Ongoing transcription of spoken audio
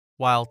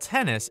While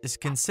tennis is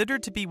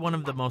considered to be one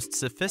of the most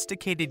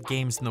sophisticated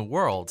games in the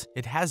world,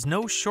 it has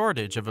no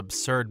shortage of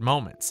absurd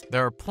moments.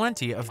 There are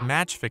plenty of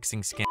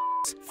match-fixing scandals,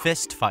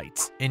 fist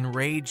fights,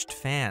 enraged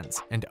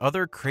fans, and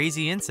other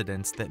crazy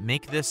incidents that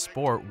make this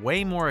sport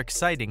way more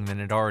exciting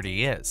than it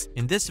already is.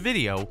 In this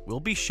video,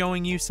 we'll be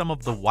showing you some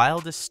of the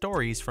wildest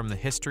stories from the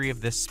history of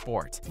this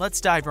sport.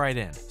 Let's dive right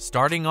in,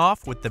 starting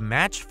off with the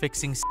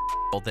match-fixing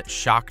that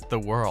shocked the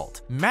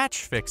world.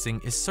 Match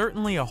fixing is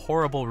certainly a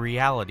horrible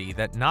reality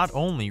that not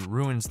only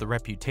ruins the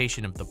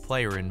reputation of the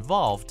player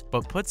involved,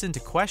 but puts into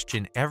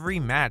question every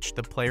match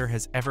the player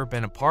has ever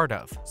been a part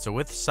of. So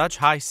with such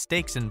high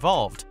stakes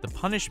involved, the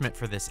punishment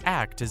for this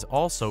act is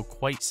also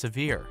quite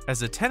severe.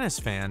 As a tennis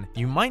fan,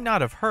 you might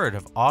not have heard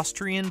of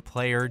Austrian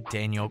player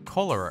Daniel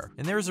Kollerer,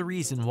 and there's a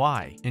reason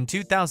why. In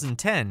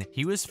 2010,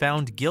 he was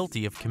found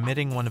guilty of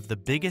committing one of the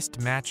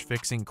biggest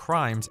match-fixing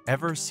crimes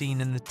ever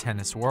seen in the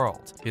tennis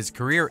world. His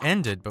career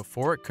ended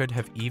before it could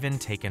have even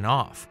taken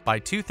off. By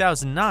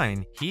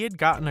 2009, he had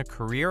gotten a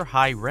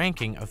career-high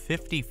ranking of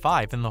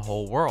 55 in the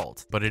whole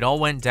world. But it all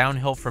went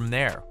downhill from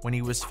there when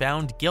he was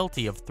found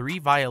guilty of 3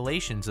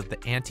 violations of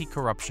the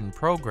anti-corruption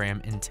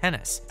program in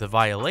tennis. The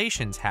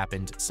violations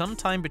happened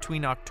sometime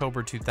between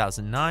October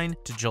 2009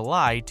 to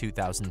July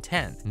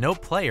 2010. No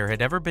player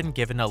had ever been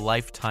given a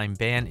lifetime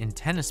ban in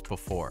tennis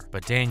before,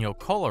 but Daniel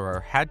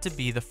Kollerer had to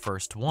be the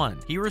first one.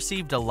 He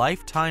received a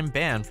lifetime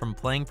ban from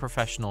playing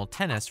professional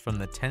tennis from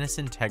the Tennis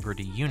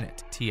Integrity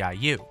Unit,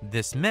 TIU.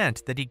 This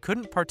meant that he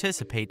couldn't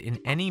participate in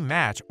any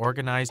match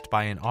organized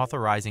by an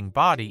authorizing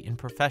body in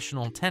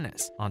professional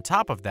tennis. On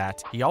top of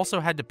that, he also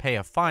had to pay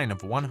a fine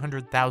of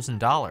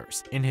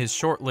 $100,000. In his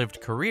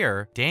short-lived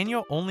career,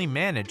 Daniel only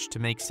managed to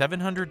make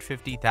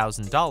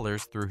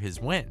 $750,000 through his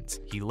wins.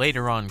 He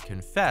later on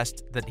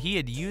confessed that he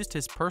had used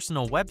his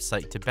personal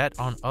website to bet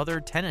on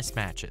other tennis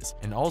matches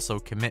and also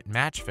commit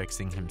match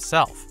fixing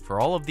himself. For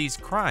all of these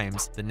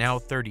crimes, the now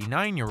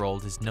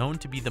 39-year-old is known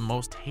to be the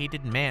most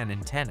hated man in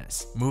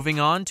tennis. Moving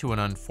on to an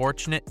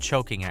unfortunate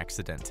choking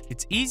accident.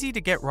 It's easy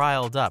to get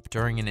riled up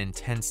during an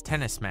intense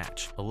tennis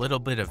match. A little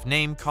bit of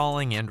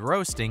name-calling and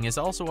roasting is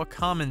also a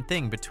common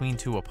thing between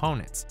two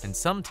opponents, and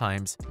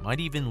sometimes might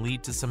even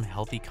lead to some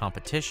healthy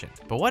competition.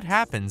 But what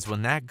happens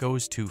when that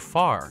goes too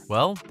far?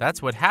 Well,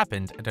 that's what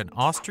happened at an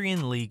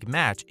Austrian league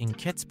match in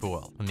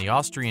Kitzbühel, when the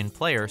Austrian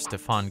player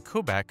Stefan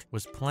Kubek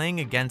was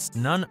playing against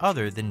none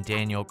other than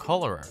Daniel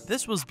Kollerer.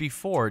 This was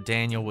before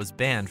Daniel was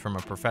banned from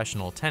a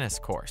professional tennis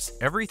course.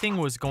 Everything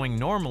was going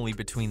normally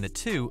between the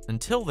two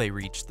until they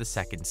reached the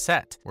second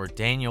set, where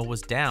Daniel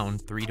was down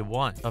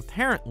 3-1.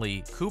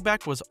 Apparently,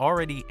 Kubek was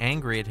already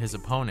angry at his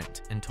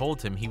opponent and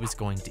told him he was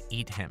going to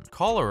eat him.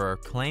 Kollerer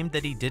claimed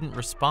that he didn't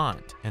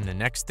respond, and the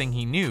next thing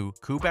he knew,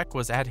 Kubek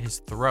was at his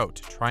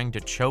throat trying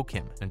to choke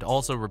him and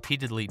also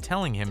repeatedly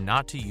telling him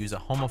not to use a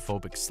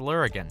homophobic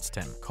slur against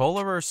him.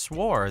 Kollerer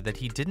swore that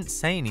he didn't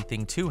say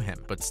anything to him,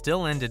 but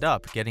still ended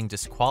up getting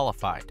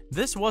disqualified.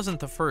 This wasn't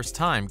the first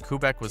time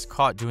Kubek was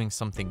caught doing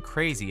something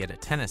crazy at a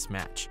tennis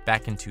match.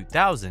 Back in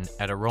 2000,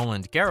 at a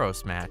Roland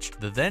Garros match,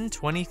 the then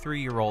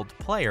 23-year-old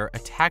player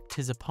attacked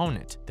his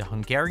opponent, the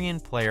Hungarian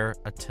player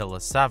Attila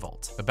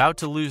Savolt. About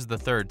to lose the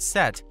third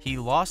set, he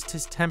lost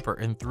his temper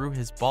and threw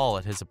his ball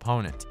at his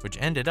opponent,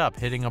 which ended up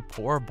hitting a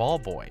poor ball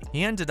boy.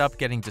 He ended up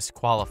getting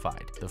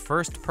disqualified, the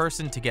first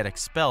person to get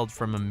expelled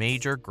from a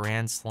major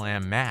Grand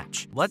Slam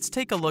match. Let's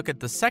take a look at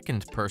the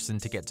second person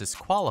to get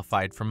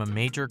disqualified from a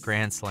major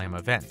Grand Slam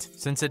event.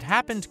 Since it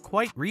happened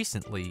quite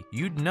recently,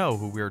 you'd know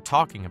who we're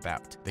talking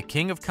about. The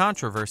king of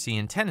controversy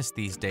in tennis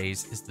these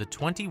days is the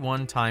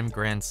 21-time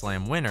Grand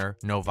Slam winner,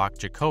 Novak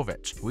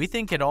Djokovic. We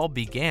think it all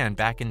began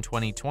back in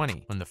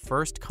 2020, when the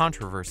first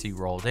controversy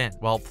rolled in.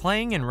 While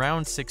playing in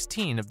round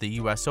 16 of the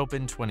US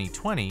Open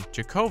 2020,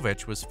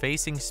 Djokovic was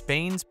facing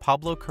Spain's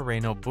Pablo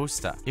Carreno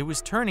Busta. It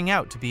was turning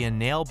out to be a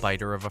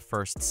nail-biter of a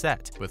first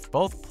set, with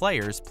both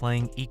players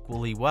playing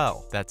equally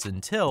well. That's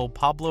until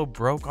Pablo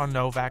broke on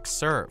Novak's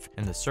serve,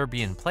 and the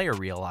Serbian player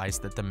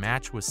realized that the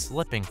match was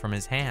slipping from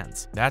his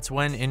hands. That's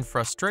when, in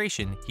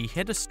frustration, he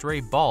hit a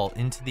stray ball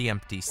into the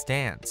empty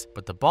stands,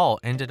 but the ball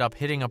ended up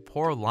hitting a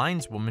poor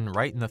lineswoman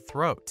right in the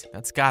throat.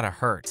 That's gotta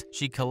hurt.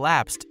 She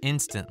collapsed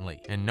instantly,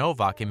 and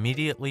Novak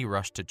immediately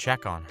rushed to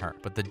check on her,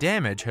 but the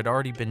damage had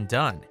already been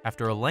done.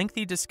 After a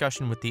lengthy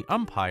discussion with the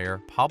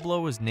umpire,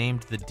 Pablo was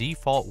named the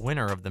default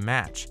winner of the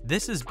match.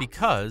 This is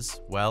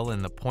because, well,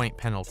 in the point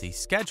penalty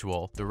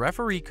schedule, the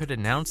referee could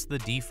announce the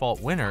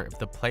default winner if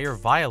the player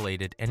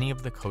violated any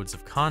of the codes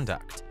of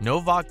conduct.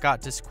 Novak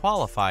got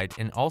disqualified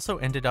and also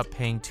ended up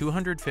paying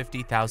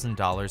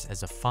 $250,000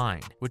 as a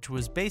fine, which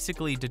was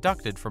basically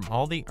deducted from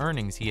all the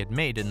earnings he had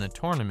made in the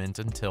tournament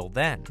until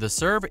then. The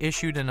Serb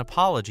issued an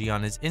apology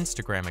on his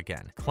Instagram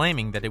again,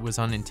 claiming that it was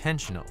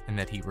unintentional and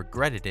that he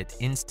regretted it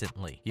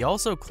instantly. He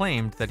also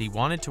claimed that he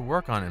wanted to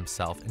work on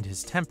himself and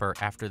his temper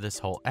after this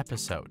whole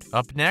episode.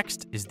 Up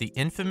next is the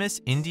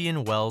infamous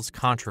Indian Wells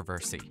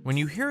controversy. When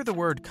you hear the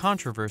word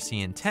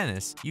controversy in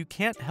tennis, you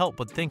can't help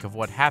but think of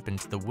what happened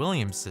to the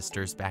Williams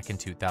sisters back in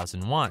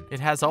 2001. 2001. It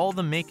has all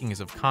the makings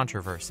of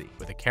controversy,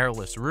 with a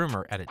careless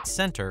rumor at its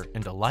center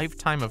and a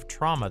lifetime of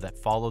trauma that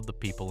followed the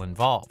people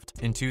involved.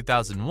 In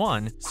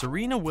 2001,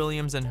 Serena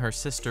Williams and her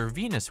sister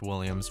Venus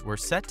Williams were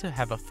set to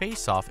have a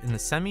face-off in the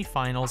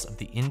semi-finals of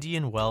the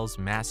Indian Wells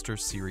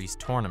Masters Series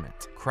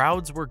tournament.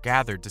 Crowds were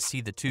gathered to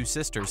see the two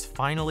sisters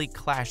finally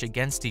clash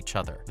against each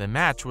other. The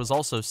match was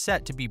also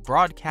set to be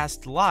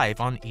broadcast live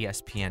on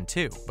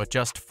ESPN2, but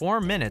just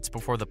 4 minutes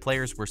before the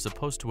players were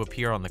supposed to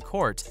appear on the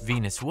court,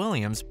 Venus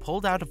Williams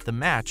pulled out of the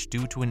match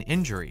due to an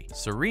injury.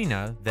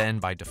 Serena then,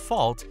 by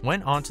default,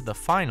 went on to the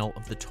final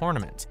of the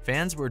tournament.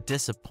 Fans were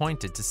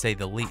disappointed, to say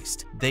the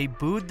least. They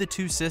booed the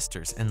two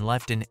sisters and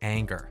left in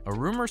anger. A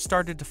rumor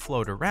started to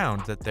float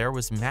around that there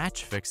was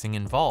match fixing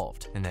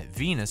involved, and that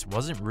Venus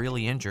wasn't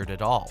really injured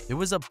at all. It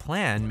was a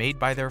plan made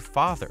by their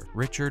father,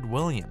 Richard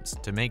Williams,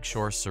 to make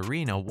sure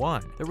Serena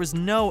won. There was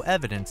no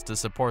evidence to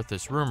support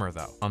this rumor,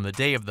 though. On the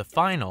day of the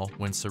final,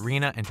 when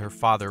Serena and her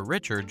father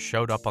Richard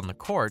showed up on the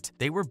court,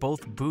 they were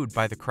both booed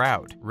by the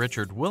crowd.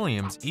 Richard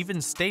Williams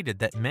even stated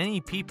that many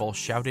people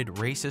shouted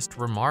racist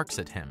remarks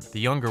at him. The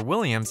younger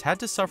Williams had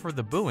to suffer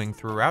the booing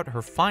throughout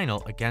her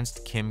final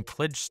against Kim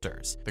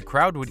Clijsters. The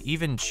crowd would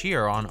even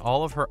cheer on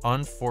all of her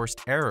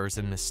unforced errors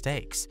and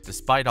mistakes.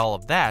 Despite all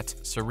of that,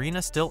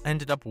 Serena still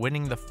ended up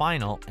winning the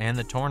final and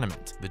the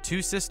tournament. The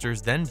two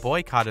sisters then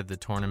boycotted the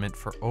tournament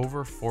for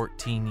over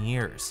 14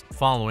 years,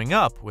 following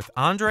up with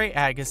Andre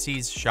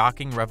Agassi's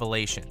shocking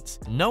revelations.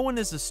 No one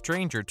is a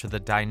stranger to the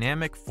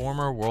dynamic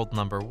former world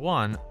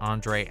 #1,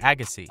 Andre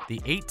Agassi. The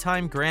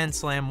 8-time Grand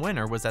Slam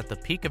winner was at the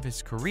peak of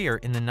his career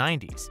in the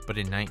 90s, but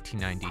in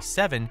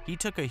 1997, he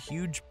took a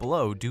huge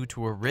blow due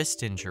to a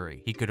wrist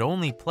injury. He could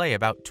only play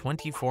about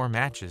 24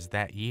 matches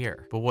that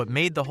year. But what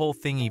made the whole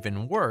thing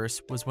even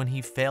worse was when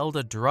he failed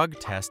a drug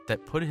test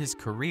that put his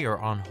career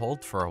on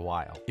hold for a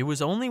while. It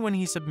was only when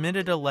he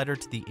submitted a letter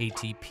to the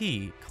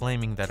ATP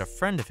claiming that a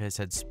friend of his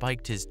had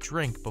spiked his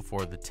drink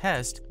before the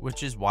test,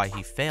 which is why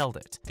he failed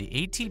it. The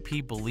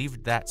ATP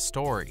believed that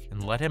story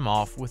and let him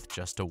off with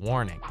just a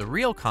warning. The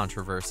real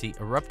controversy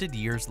erupted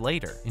years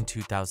later, in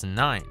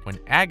 2009, when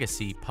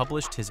Agassi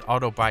published his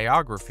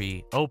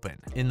autobiography, Open.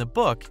 In the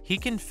book, he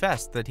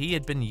confessed that he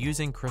had been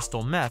using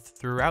crystal meth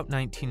throughout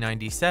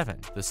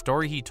 1997. The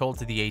story he told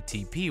to the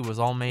ATP was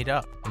all made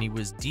up, and he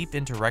was deep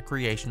into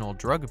recreational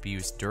drug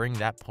abuse during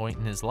that point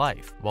in his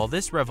life. While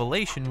this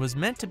revelation was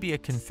meant to be a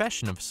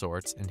confession of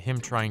sorts and him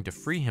trying to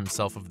free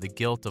himself of the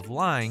guilt of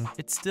lying,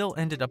 it still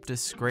ended up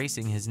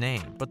disgracing his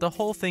name. But the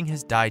whole thing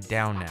has died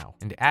down now,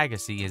 and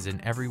Agassi is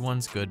in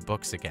everyone's good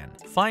books again.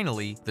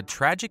 Finally, the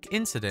tragic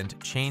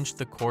incident changed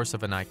the course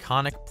of an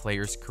iconic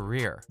player's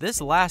career.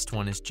 This last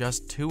one is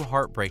just too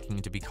heartbreaking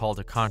to be called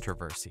a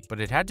controversy, but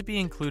it had to be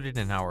included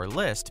in our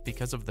list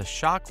because of the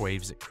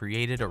shockwaves it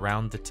created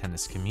around the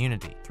tennis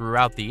community.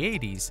 Throughout the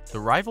 80s, the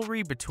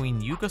rivalry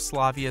between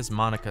Yugoslavia's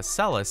Monica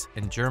Seles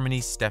and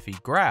Germany's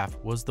Steffi Graf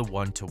was the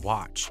one to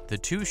watch. The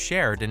two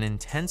shared an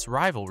intense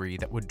rivalry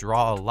that would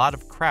draw a lot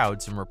of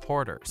crowds and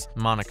reporters.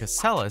 Monica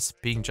Seles,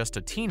 being just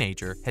a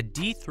teenager, had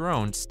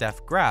dethroned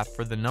Steffi Graf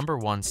for the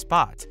 #1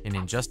 spot, and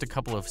in just a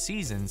couple of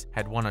seasons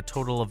had won a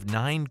total of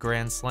 9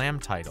 Grand Slam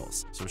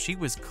titles, so she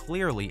was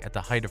clearly at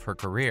the height of her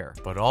career.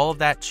 But all of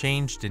that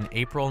changed in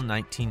April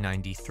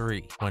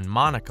 1993, when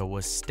Monica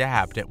was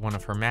stabbed at one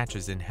of her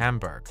matches in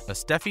Hamburg. A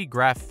Steffi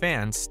Graf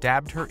fan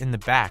stabbed her in the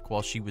back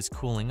while she was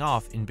cooling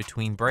off in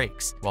between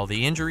breaks. While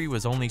the injury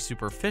was only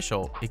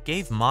superficial, it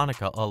gave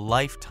Monica a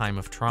lifetime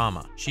of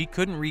trauma. She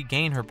couldn't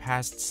regain her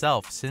past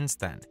self since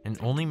then, and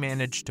only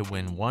managed to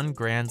win 1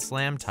 Grand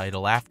Slam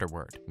title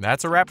afterward.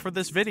 That's a wrap for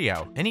this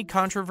video. Any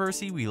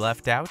controversy we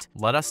left out?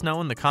 Let us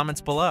know in the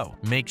comments below.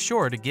 Make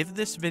sure to give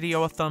this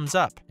video a thumbs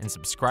up and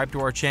subscribe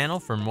to our channel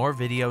for more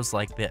videos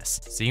like this.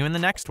 See you in the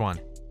next one.